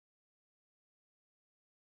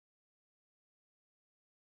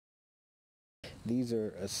These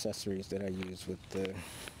are accessories that I use with the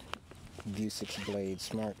Vuzix Blade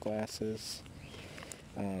Smart Glasses.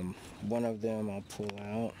 One of them I'll pull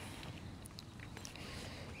out.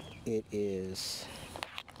 It is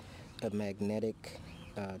a magnetic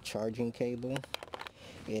charging cable.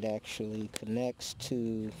 It actually connects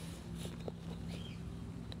to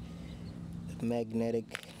the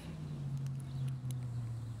magnetic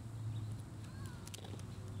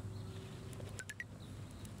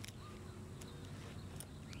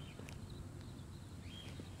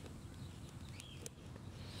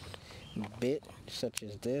bit, such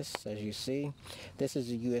as this. As you see, this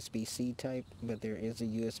is a USB-C type, but there is a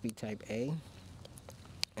USB type A,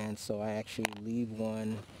 and so I actually leave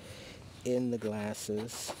one in the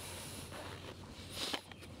glasses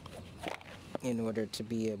in order to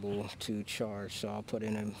be able to charge. So I'll put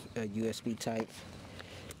in a USB type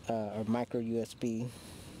or micro USB,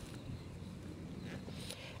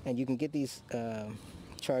 and you can get these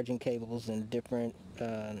charging cables in different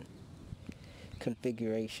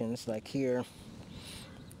configurations. Like here,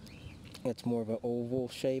 it's more of an oval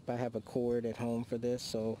shape. I have a cord at home for this,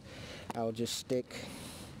 so I'll just stick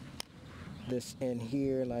this in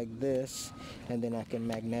here like this, and then I can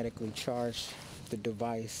magnetically charge the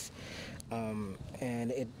device, and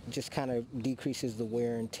it just kind of decreases the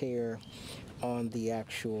wear and tear on the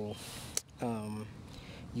actual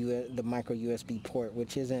the micro USB port,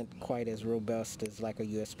 which isn't quite as robust as like a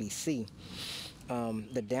USB-C.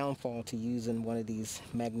 The downfall to using one of these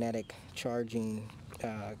magnetic charging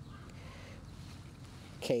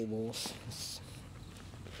cables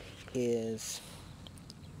is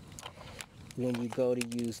when you go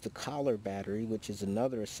to use the collar battery, which is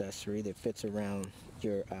another accessory that fits around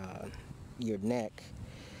your neck.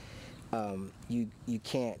 You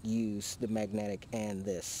can't use the magnetic and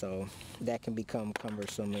this, so that can become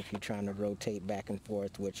cumbersome if you're trying to rotate back and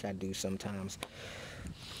forth, which I do sometimes.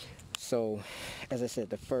 So, as I said,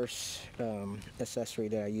 the first accessory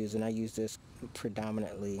that I use, and I use this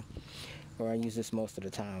predominantly, or I use this most of the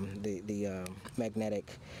time, the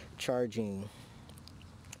magnetic charging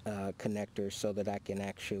connector, so that I can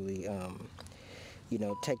actually,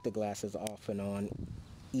 take the glasses off and on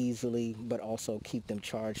easily, but also keep them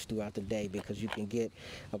charged throughout the day, because you can get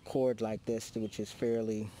a cord like this, which is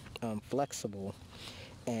fairly flexible,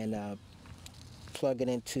 and plug it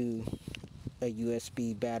into a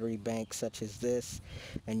USB battery bank such as this,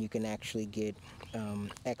 and you can actually get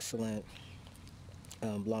excellent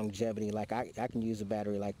longevity. Like I can use a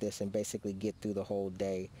battery like this and basically get through the whole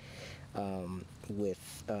day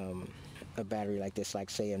with a battery like this,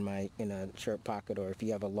 like say in a shirt pocket, or if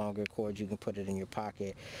you have a longer cord, you can put it in your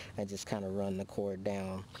pocket and just kind of run the cord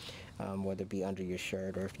down, whether it be under your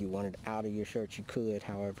shirt, or if you want it out of your shirt, you could.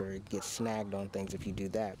 However, it gets snagged on things if you do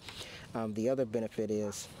that. The other benefit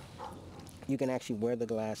is you can actually wear the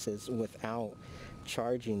glasses without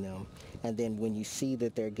charging them, and then when you see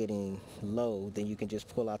that they're getting low, then you can just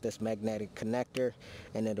pull out this magnetic connector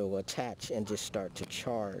and it'll attach and just start to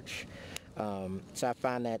charge. So I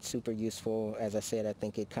find that super useful. As I said, I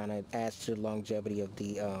think it kind of adds to the longevity of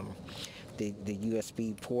the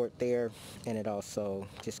USB port there, and it also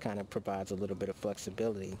just kind of provides a little bit of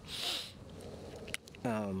flexibility.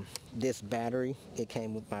 This battery, it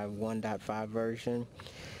came with my 1.5 version.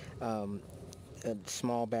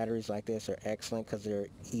 Small batteries like this are excellent because they're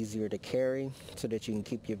easier to carry, so that you can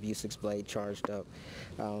keep your Vuzix Blade charged up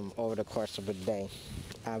over the course of a day.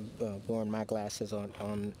 I've worn my glasses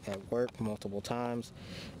on at work multiple times,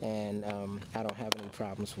 and I don't have any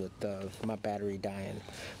problems with my battery dying.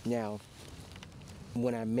 Now,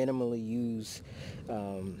 when I minimally use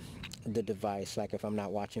the device, like if I'm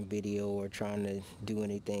not watching video or trying to do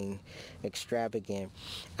anything extravagant,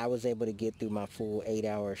 I was able to get through my full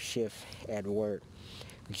 8-hour shift at work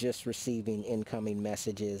just receiving incoming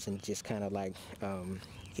messages and just kind of like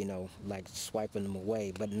like swiping them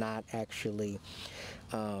away, but not actually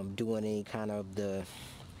doing any kind of the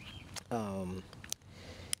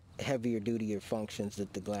heavier duty functions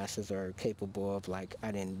that the glasses are capable of. Like,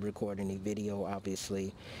 I didn't record any video,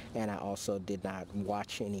 obviously, and I also did not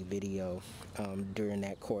watch any video during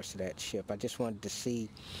that course of that shift. I just wanted to see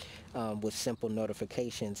with simple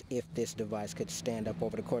notifications if this device could stand up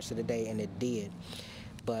over the course of the day, and it did.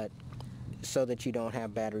 But so that you don't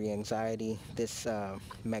have battery anxiety, this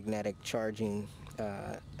magnetic charging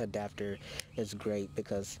adapter is great,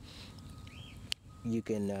 because you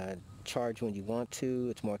can charge when you want to.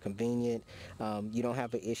 It's more convenient. You don't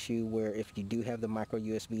have an issue where if you do have the micro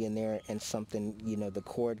USB in there and something, the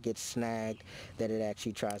cord gets snagged, that it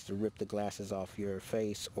actually tries to rip the glasses off your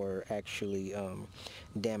face or actually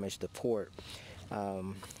damage the port.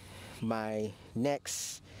 My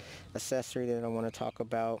next accessory that I want to talk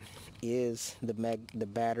about is the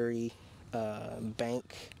battery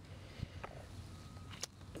bank,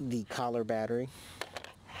 the collar battery.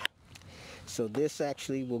 So this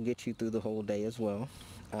actually will get you through the whole day as well.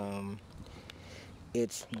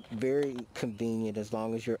 It's very convenient as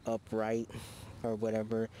long as you're upright or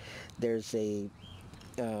whatever. There's a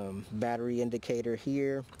battery indicator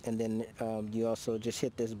here, and then you also just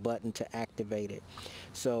hit this button to activate it.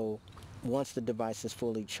 So once the device is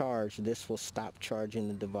fully charged, this will stop charging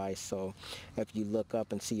the device. So if you look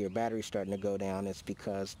up and see your battery starting to go down, it's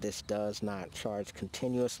because this does not charge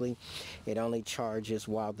continuously. It only charges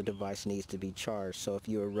while the device needs to be charged. So if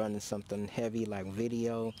you are running something heavy like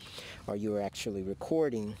video, or you are actually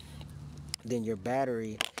recording, then your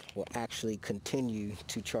battery will actually continue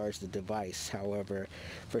to charge the device. However,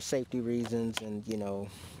 for safety reasons, and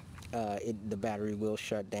the battery will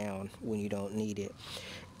shut down when you don't need it.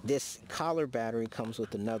 This collar battery comes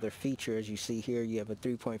with another feature. As you see here, you have a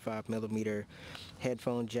 3.5 millimeter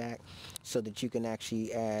headphone jack, so that you can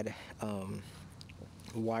actually add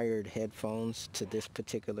wired headphones to this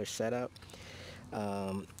particular setup.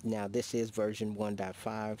 Now this is version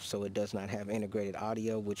 1.5, so it does not have integrated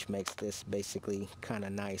audio, which makes this basically kind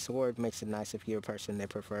of nice, or it makes it nice if you're a person that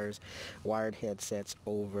prefers wired headsets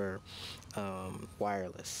over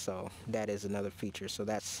wireless. So that is another feature. So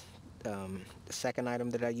that's the second item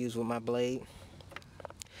that I use with my Blade.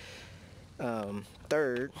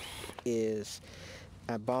 Third is,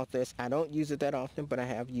 I bought this. I don't use it that often, but I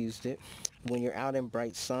have used it. When you're out in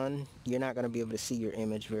bright sun, you're not going to be able to see your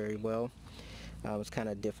image very well. It's kind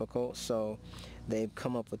of difficult, so they've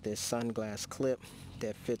come up with this sunglass clip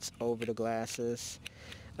that fits over the glasses.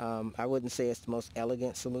 I wouldn't say it's the most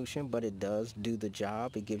elegant solution, but it does do the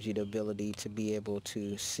job. It gives you the ability to be able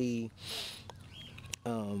to see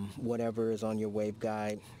whatever is on your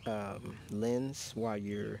waveguide lens while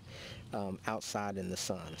you're outside in the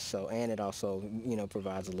sun. So, and it also,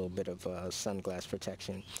 provides a little bit of sunglass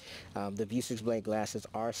protection. The Vuzix Blade glasses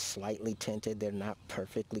are slightly tinted. They're not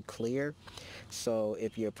perfectly clear. So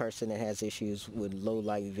if you're a person that has issues with low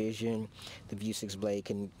light vision, the Vuzix Blade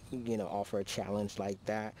can, offer a challenge like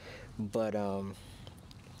that. But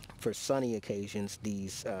for sunny occasions,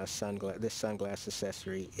 this sunglass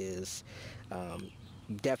accessory is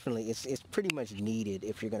definitely, it's pretty much needed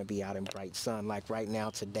if you're going to be out in bright sun. Like right now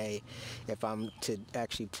today, if I'm to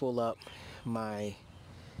actually pull up my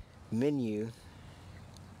menu,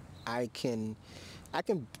 I can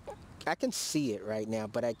see it right now,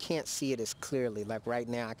 but I can't see it as clearly. Like right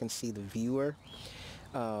now I can see the viewer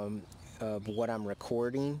of what I'm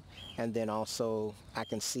recording, and then also I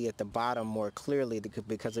can see at the bottom more clearly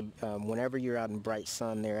because whenever you're out in bright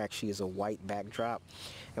sun, there actually is a white backdrop,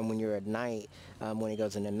 and when you're at night, when it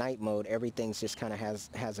goes into night mode, everything's just kind of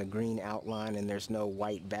has a green outline and there's no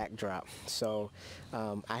white backdrop. So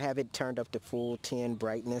I have it turned up to full 10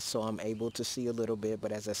 brightness, so I'm able to see a little bit.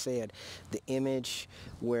 But as I said, the image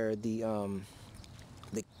where the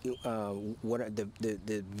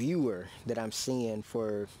viewer that I'm seeing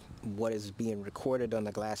for what is being recorded on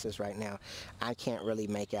the glasses right now, I can't really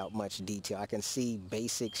make out much detail. I can see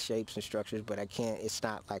basic shapes and structures, but it's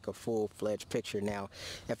not like a full-fledged picture. Now,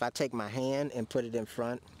 if I take my hand and put it in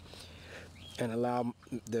front and allow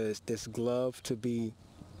this glove to be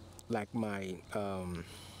like my kind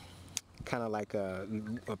of like a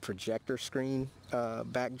projector screen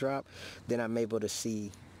backdrop, then I'm able to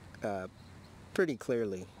see pretty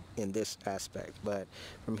clearly in this aspect. But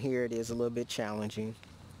from here it is a little bit challenging,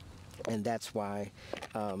 and that's why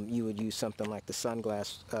you would use something like the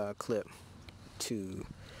sunglass clip to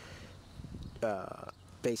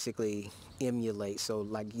basically emulate. So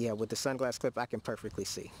like, yeah, with the sunglass clip I can perfectly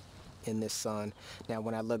see in this sun. Now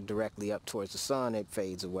when I look directly up towards the sun, it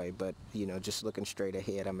fades away, but just looking straight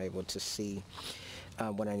ahead, I'm able to see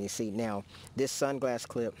what I need to see. Now this sunglass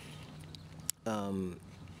clip,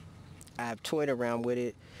 I've toyed around with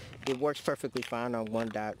it. It works perfectly fine on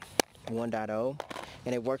 1.0,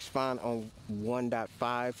 and it works fine on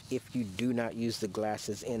 1.5 if you do not use the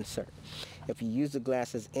glasses insert. If you use the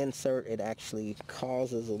glasses insert, it actually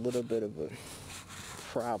causes a little bit of a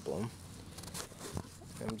problem.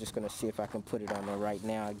 I'm just going to see if I can put it on there right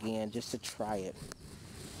now again, just to try it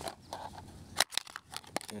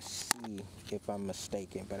and see if I'm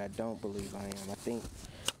mistaken, but I don't believe I am. I think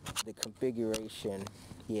the configuration,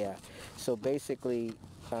 yeah. So basically,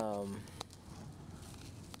 let me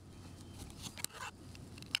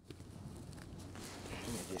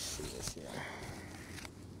just see this here.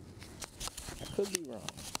 I could be wrong.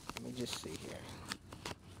 Let me just see here.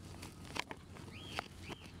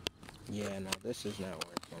 Yeah, no, this is not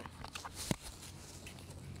working.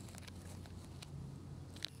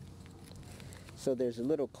 So there's a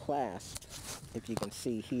little clasp, if you can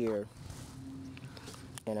see here,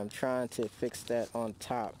 and I'm trying to fix that on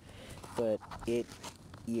top, but it,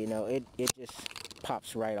 you know, it just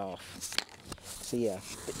pops right off. So yeah,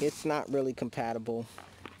 it's not really compatible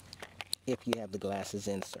if you have the glasses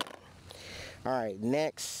insert. All right,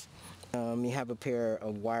 next, you have a pair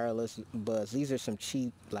of wireless buds. These are some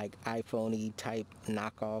cheap, like iPhone-y type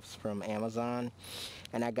knockoffs from Amazon.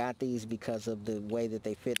 And I got these because of the way that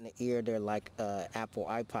they fit in the ear. They're like Apple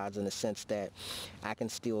iPods in the sense that I can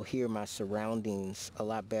still hear my surroundings a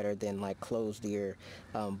lot better than like closed ear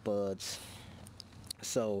buds.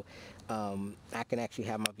 So I can actually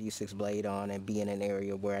have my Vuzix Blade on and be in an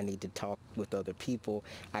area where I need to talk with other people.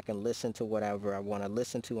 I can listen to whatever I want to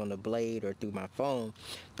listen to on the Blade or through my phone,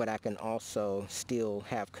 but I can also still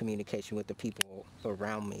have communication with the people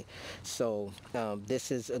around me. So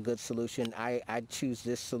this is a good solution. I choose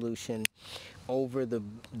this solution over the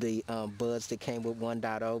buds that came with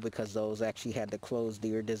 1.0 because those actually had the closed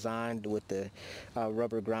ear design with the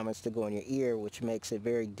rubber grommets to go in your ear, which makes it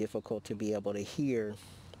very difficult to be able to hear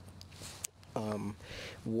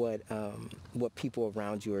what people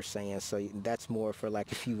around you are saying. So that's more for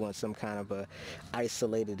like if you want some kind of a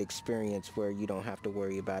isolated experience where you don't have to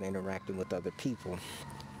worry about interacting with other people.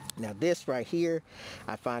 Now this right here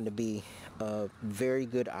I find to be a very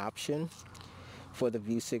good option for the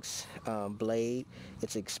Vuzix Blade.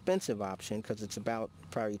 It's an expensive option because it's about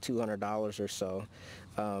probably $200 or so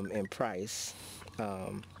in price.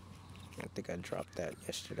 I think I dropped that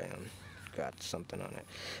yesterday and got something on it.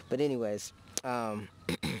 But anyways,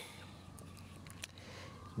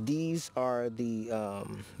 these are the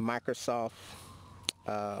Microsoft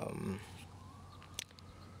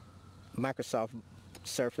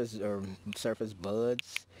Surface or Surface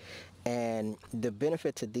Buds. And the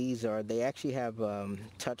benefit to these are they actually have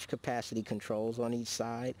touch capacity controls on each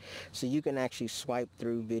side, so you can actually swipe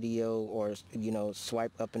through video or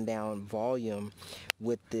swipe up and down volume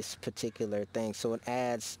with this particular thing. So it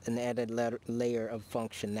adds an added layer of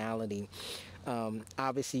functionality.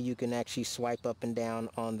 Obviously you can actually swipe up and down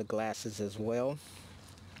on the glasses as well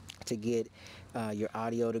to get your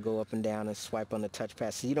audio to go up and down and swipe on the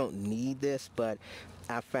touchpad. So you don't need this, but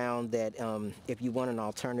I found that if you want an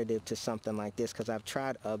alternative to something like this, because I've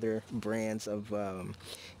tried other brands of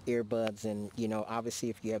earbuds, and obviously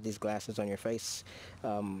if you have these glasses on your face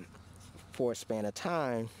for a span of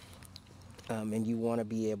time, and you want to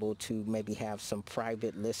be able to maybe have some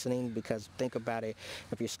private listening, because think about it,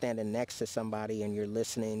 if you're standing next to somebody and you're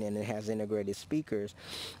listening and it has integrated speakers,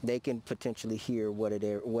 they can potentially hear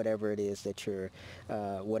whatever it is that you're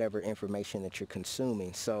whatever information that you're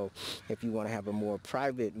consuming. So if you want to have a more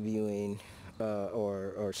private viewing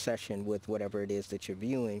or session with whatever it is that you're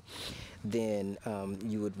viewing, then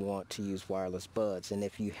you would want to use wireless buds. And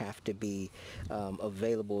if you have to be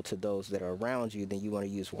available to those that are around you, then you want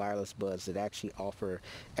to use wireless buds that actually offer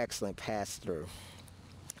excellent pass-through.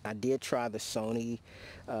 I did try the Sony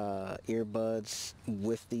earbuds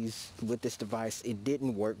with this device. It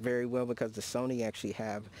didn't work very well because the Sony actually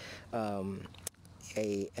have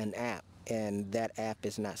an app, and that app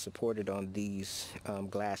is not supported on these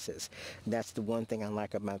glasses. That's the one thing I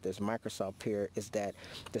like about this Microsoft pair, is that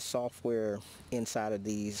the software inside of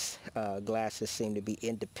these glasses seem to be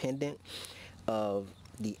independent of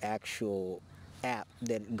the actual app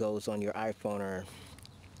that goes on your iPhone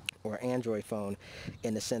or Android phone,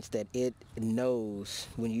 in the sense that it knows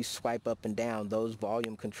when you swipe up and down, those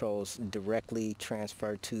volume controls directly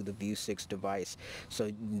transfer to the Vuzix device.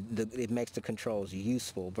 So it makes the controls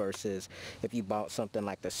useful, versus if you bought something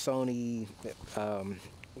like the Sony,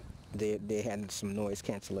 they had some noise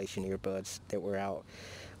cancellation earbuds that were out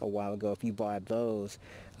a while ago. If you bought those,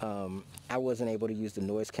 I wasn't able to use the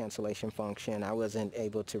noise cancellation function. I wasn't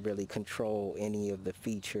able to really control any of the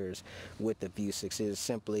features with the Vuzix. It is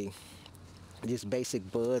simply just basic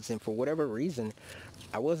buds, and for whatever reason,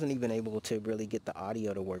 I wasn't even able to really get the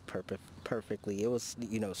audio to work perfectly. It was,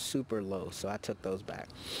 super low, so I took those back.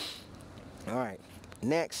 All right,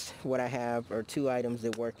 next, what I have are two items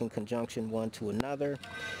that work in conjunction one to another,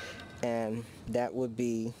 and that would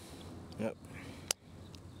be, I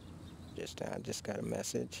just got a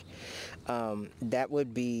message. That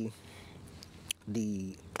would be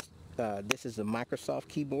this is a Microsoft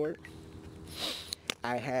keyboard.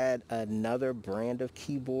 I had another brand of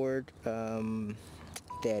keyboard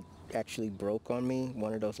that actually broke on me,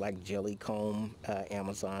 one of those like jelly comb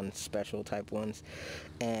Amazon special type ones,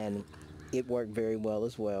 and it worked very well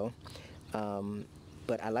as well.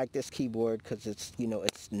 But I like this keyboard because it's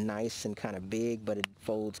it's nice and kind of big, but it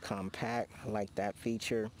folds compact. I like that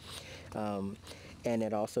feature. And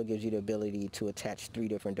it also gives you the ability to attach 3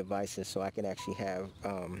 different devices. So I can actually have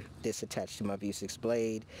this attached to my Vuzix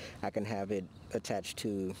Blade. I can have it attached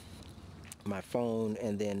to my phone,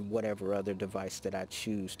 and then whatever other device that I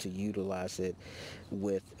choose to utilize it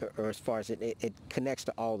with, or as far as it connects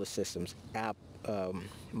to all the systems,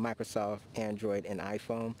 Microsoft, Android, and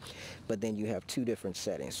iPhone. But then you have 2 different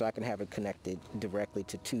settings, so I can have it connected directly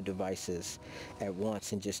to 2 devices at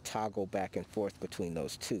once and just toggle back and forth between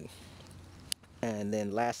those 2. And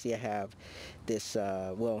then lastly, I have this,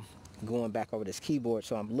 well, going back over this keyboard,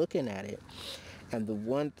 so I'm looking at it, and the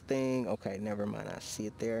one thing, okay, never mind, I see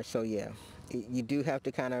it there. So yeah, you do have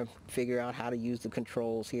to kind of figure out how to use the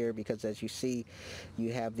controls here, because as you see,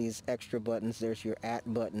 you have these extra buttons. There's your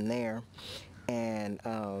at button there, and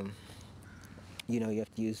you know, you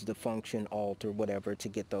have to use the function alt or whatever to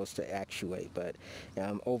get those to actuate. But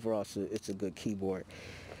overall, it's a good keyboard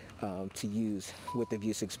to use with the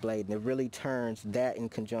Vuzix Blade, and it really turns that in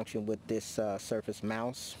conjunction with this Surface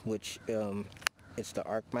mouse, which it's the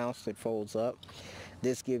arc mouse that folds up.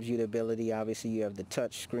 This gives you the ability, obviously you have the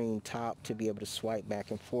touch screen top to be able to swipe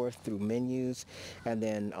back and forth through menus, and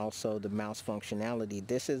then also the mouse functionality.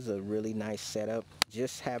 This is a really nice setup.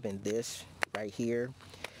 Just having this right here,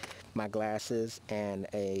 my glasses, and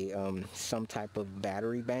a some type of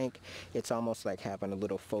battery bank, it's almost like having a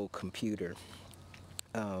little faux computer,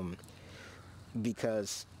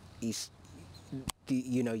 because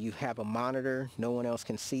you know, you have a monitor, no one else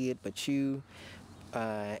can see it but you,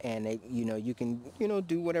 and you know, you can, you know,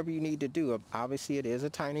 do whatever you need to do. Obviously it is a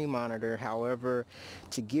tiny monitor, however,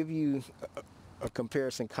 to give you a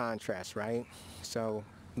comparison contrast, right? So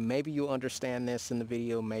maybe you'll understand this in the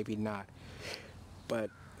video, maybe not, but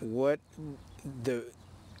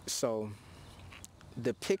so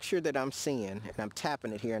the picture that I'm seeing, and I'm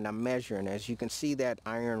tapping it here and I'm measuring, as you can see that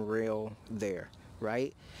iron rail there,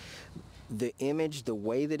 right? The image, the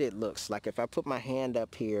way that it looks, like if I put my hand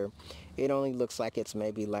up here, it only looks like it's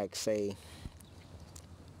maybe like, say,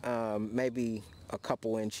 maybe a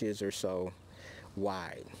couple inches or so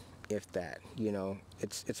wide, if that, you know,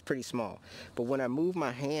 it's pretty small. But when I move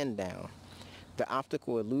my hand down, the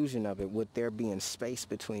optical illusion of it, with there being space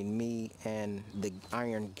between me and the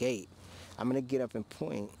iron gate, I'm gonna get up and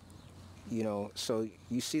point, you know, so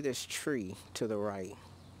you see this tree to the right.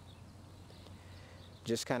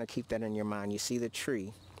 Just kind of keep that in your mind. You see the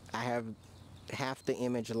tree. I have half the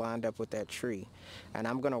image lined up with that tree, and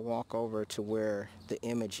I'm gonna walk over to where the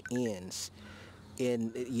image ends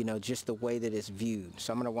in, you know, just the way that it's viewed.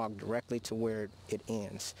 So I'm gonna walk directly to where it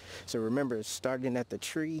ends. So remember, it's starting at the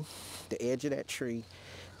tree, the edge of that tree,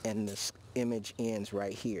 and this image ends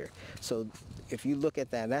right here. So if you look at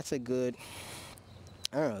that, that's a good,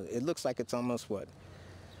 I don't know, it looks like it's almost, what,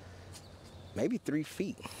 maybe 3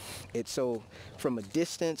 feet. It's so from a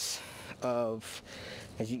distance of,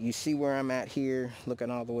 as you see where I'm at here, looking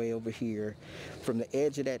all the way over here, from the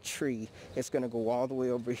edge of that tree, it's gonna go all the way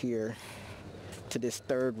over here to this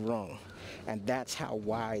 3rd rung, and that's how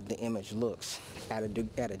wide the image looks at a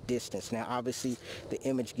distance. Now obviously the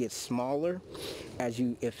image gets smaller as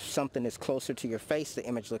if something is closer to your face, the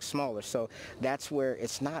image looks smaller. So that's where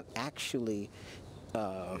it's not actually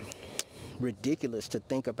ridiculous to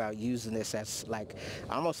think about using this as, like,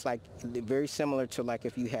 almost like very similar to like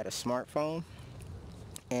if you had a smartphone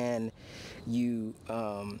and you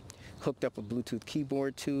hooked up a Bluetooth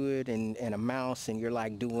keyboard to it and a mouse, and you're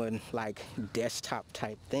like doing like desktop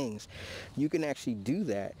type things. You can actually do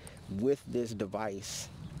that with this device.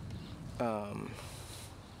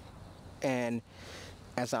 And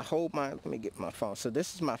as I hold let me get my phone. So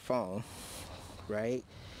this is my phone, right?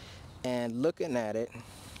 And looking at it,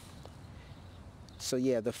 so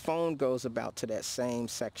yeah, the phone goes about to that same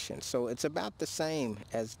section. So it's about the same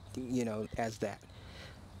as, you know, as that.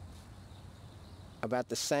 About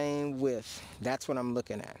the same width. That's what I'm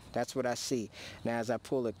looking at. That's what I see. Now as I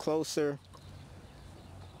pull it closer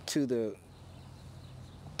to the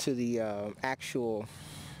actual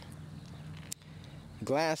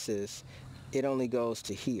glasses, it only goes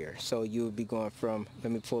to here. So you would be going from,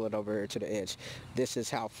 let me pull it over here to the edge. This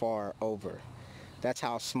is how far over. That's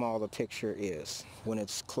how small the picture is when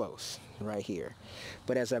it's close, right here.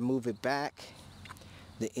 But as I move it back,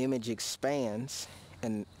 the image expands,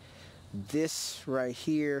 and this right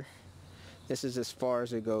here, this is as far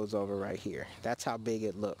as it goes over right here. That's how big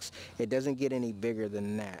it looks. It doesn't get any bigger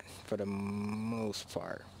than that for the most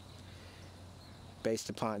part,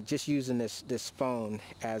 based upon just using this phone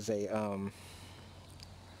as a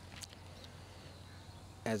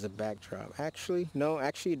backdrop. Actually, no,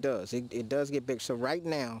 actually it does. It does get big. So right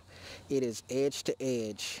now, it is edge to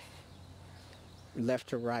edge left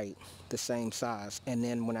to right, the same size. And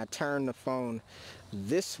then when I turn the phone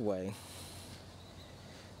this way,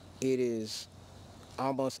 it is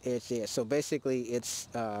almost edge to edge. So basically it's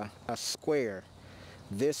a square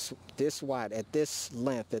this wide at this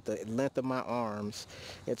length, at the length of my arms.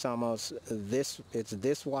 It's almost this, it's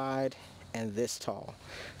this wide and this tall,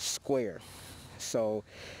 square. So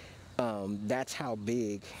that's how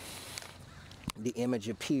big the image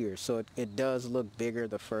appears. So it does look bigger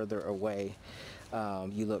the further away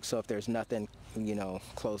you look. So if there's nothing, you know,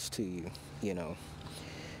 close to you, you know,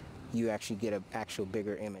 you actually get an actual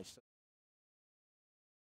bigger image.